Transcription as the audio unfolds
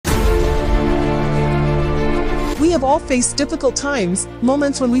We have all faced difficult times,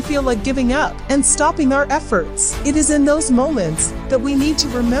 moments when we feel like giving up and stopping our efforts. It is in those moments that we need to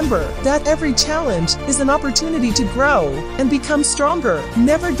remember that every challenge is an opportunity to grow and become stronger.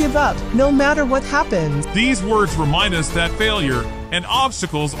 Never give up, no matter what happens. These words remind us that failure and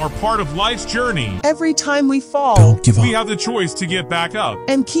obstacles are part of life's journey. Every time we fall, Don't give up. We have the choice to get back up.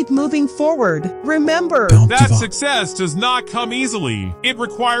 and keep moving forward. Remember, Don't That give up. success does not come easily. It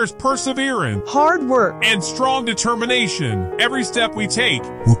requires perseverance hard work, and strong determination. Every step we take,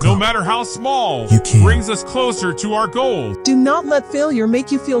 Woke no up. matter how small, You can. brings us closer to our goals. do not let failure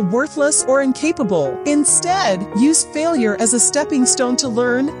make you feel worthless or incapable. Instead, use failure as a stepping stone to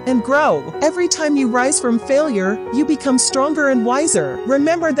learn and grow. Every time you rise from failure, you become stronger and wiser.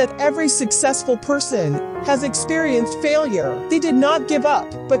 Remember that every successful person has experienced failure. They did not give up,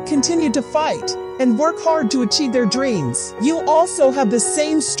 but continued to fight and work hard to achieve their dreams. You also have the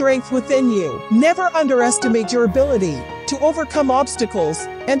same strength within you. Never underestimate your ability to overcome obstacles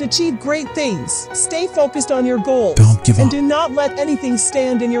and achieve great things. Stay focused on your goals. Don't give and up. do not let anything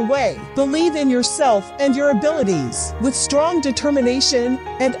stand in your way. Believe in yourself and your abilities. With strong determination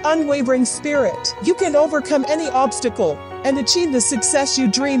and unwavering spirit, you can overcome any obstacle and achieve the success you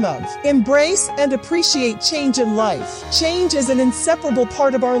dream of. Embrace and appreciate change in life. Change is an inseparable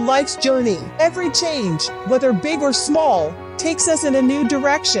part of our life's journey. Every change, whether big or small, takes us in a new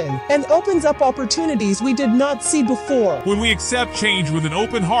direction and opens up opportunities we did not see before. When we accept change with an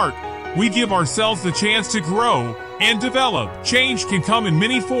open heart, we give ourselves the chance to grow and develop. Change can come in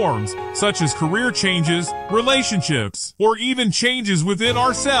many forms, such as career changes, relationships, or even changes within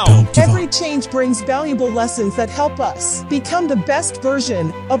ourselves. Don't give Every up. change brings valuable lessons that help us become the best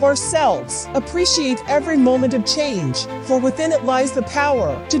version of ourselves. Appreciate every moment of change, for within it lies the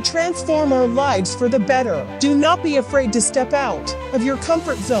power to transform our lives for the better. Do not be afraid to step out of your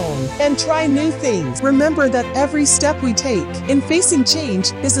comfort zone and try new things. Remember that every step we take in facing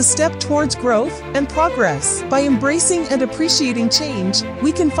change is a step towards growth and progress. By embracing and appreciating change,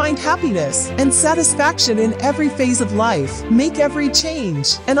 we can find happiness and satisfaction in every phase of life. Make every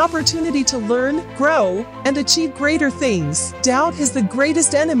change an opportunity to learn, grow, and achieve greater things. Doubt is the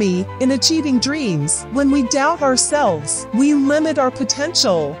greatest enemy in achieving dreams. When we doubt ourselves, we limit our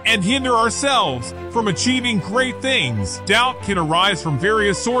potential. And hinder ourselves from achieving great things. Doubt can arise from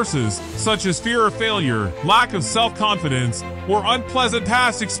various sources, such as fear of failure, lack of self-confidence, or unpleasant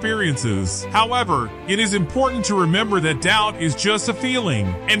past experiences. However, it is important to remember that doubt is just a feeling,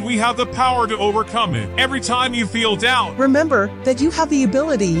 and we have the power to overcome it. Every time you feel doubt, Remember that you have the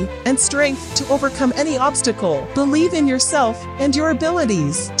ability and strength to overcome any obstacle. Believe in yourself and your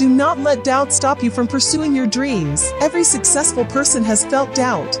abilities. Do not let doubt stop you from pursuing your dreams. Every successful person has felt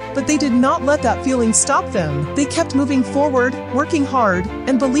doubt, but they did not let that feeling stop them. They kept moving forward, working hard,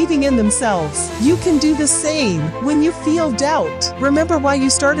 and believing in themselves. You can do the same when you feel doubt. Remember why you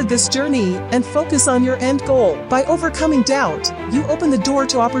started this journey and focus on your end goal. By overcoming doubt, you open the door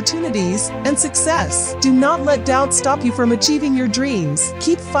to opportunities and success. Do not let doubt stop you from achieving your dreams.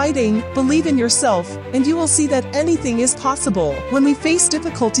 Keep fighting, believe in yourself, and you will see that anything is possible. When we face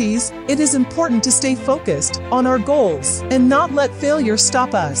difficulties, it is important to stay focused on our goals and not let failure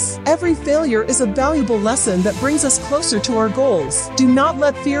stop us. Every failure is a valuable lesson that brings us closer to our goals. Do not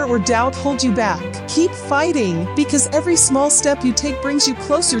let fear or doubt hold you back. Keep fighting, because every small step you take brings you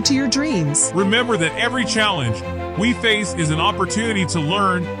closer to your dreams. remember that every challenge we face is an opportunity to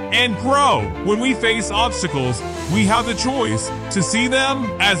learn and grow. When we face obstacles, we have the choice to see them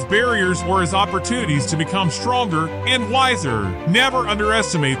as barriers or as opportunities to become stronger and wiser. Never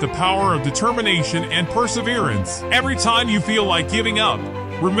underestimate the power of determination and perseverance. Every time you feel like giving up,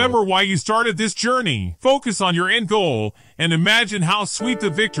 remember why you started this journey. Focus on your end goal and imagine how sweet the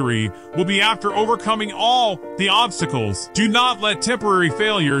victory will be after overcoming all the obstacles. Do not let temporary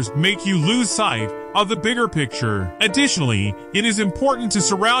failures make you lose sight of the bigger picture. Additionally, it is important to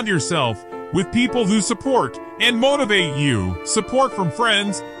surround yourself with people who support and motivate you. Support from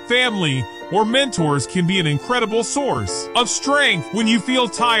friends, family, or mentors can be an incredible source of strength when you feel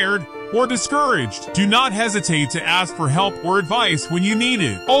tired or discouraged. Do not hesitate to ask for help or advice when you need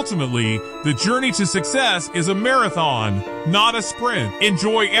it. Ultimately, the journey to success is a marathon, not a sprint.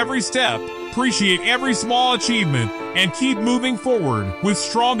 Enjoy every step, appreciate every small achievement, and keep moving forward. With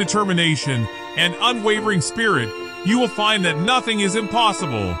strong determination and unwavering spirit, you will find that nothing is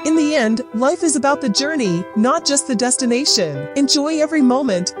impossible. In the end, life is about the journey, not just the destination. Enjoy every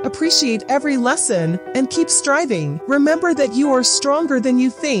moment, appreciate every lesson, and keep striving. Remember that you are stronger than you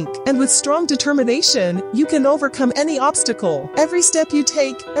think, and with strong determination, you can overcome any obstacle. Every step you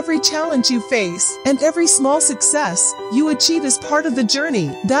take, every challenge you face, and every small success you achieve is part of the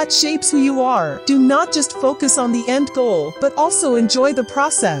journey that shapes who you are. Do not just focus on the end goal, but also enjoy the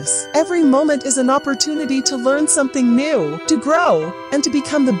process. Every moment is an opportunity to learn something new, to grow, and to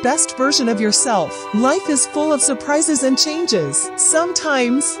become the best version of yourself. Life is full of surprises and changes.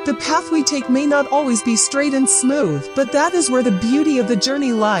 Sometimes, the path we take may not always be straight and smooth, but that is where the beauty of the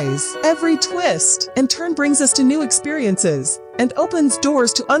journey lies. Every twist and turn brings us to new experiences and opens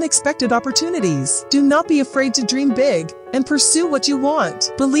doors to unexpected opportunities. Do not be afraid to dream big and pursue what you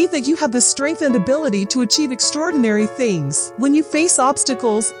want. Believe that you have the strength and ability to achieve extraordinary things. When you face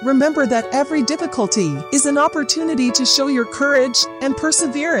obstacles, remember that every difficulty is an opportunity to show your courage and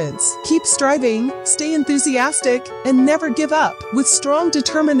perseverance. Keep striving, stay enthusiastic, and never give up. With strong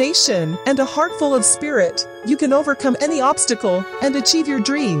determination and a heart full of spirit, you can overcome any obstacle and achieve your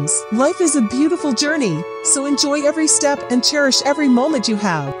dreams. Life is a beautiful journey, so enjoy every step and cherish every moment you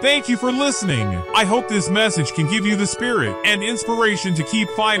have. Thank you for listening. I hope this message can give you the spirit and inspiration to keep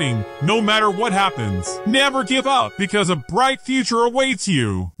fighting, no matter what happens. Never give up, because a bright future awaits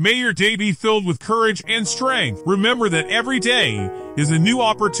you. May your day be filled with courage and strength. Remember that every day is a new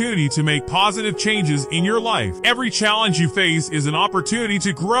opportunity to make positive changes in your life. Every challenge you face is an opportunity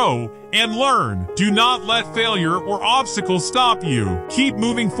to grow and learn. Do not let failure or obstacles stop you. Keep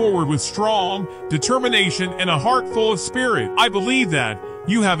moving forward with strong determination and a heart full of spirit. I believe that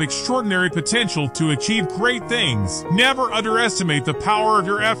you have extraordinary potential to achieve great things. Never underestimate the power of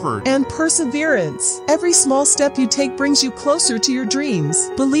your effort and perseverance. Every small step you take brings you closer to your dreams.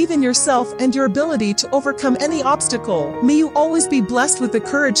 Believe in yourself and your ability to overcome any obstacle. May you always be blessed with the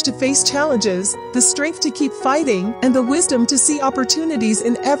courage to face challenges, the strength to keep fighting, and the wisdom to see opportunities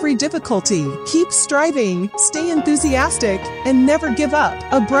in every difficulty. Keep striving, stay enthusiastic, and never give up.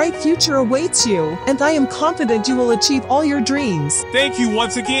 A bright future awaits you, and I am confident you will achieve all your dreams. Thank you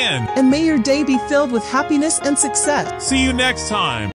once again. And may your day be filled with happiness and success. See you next time.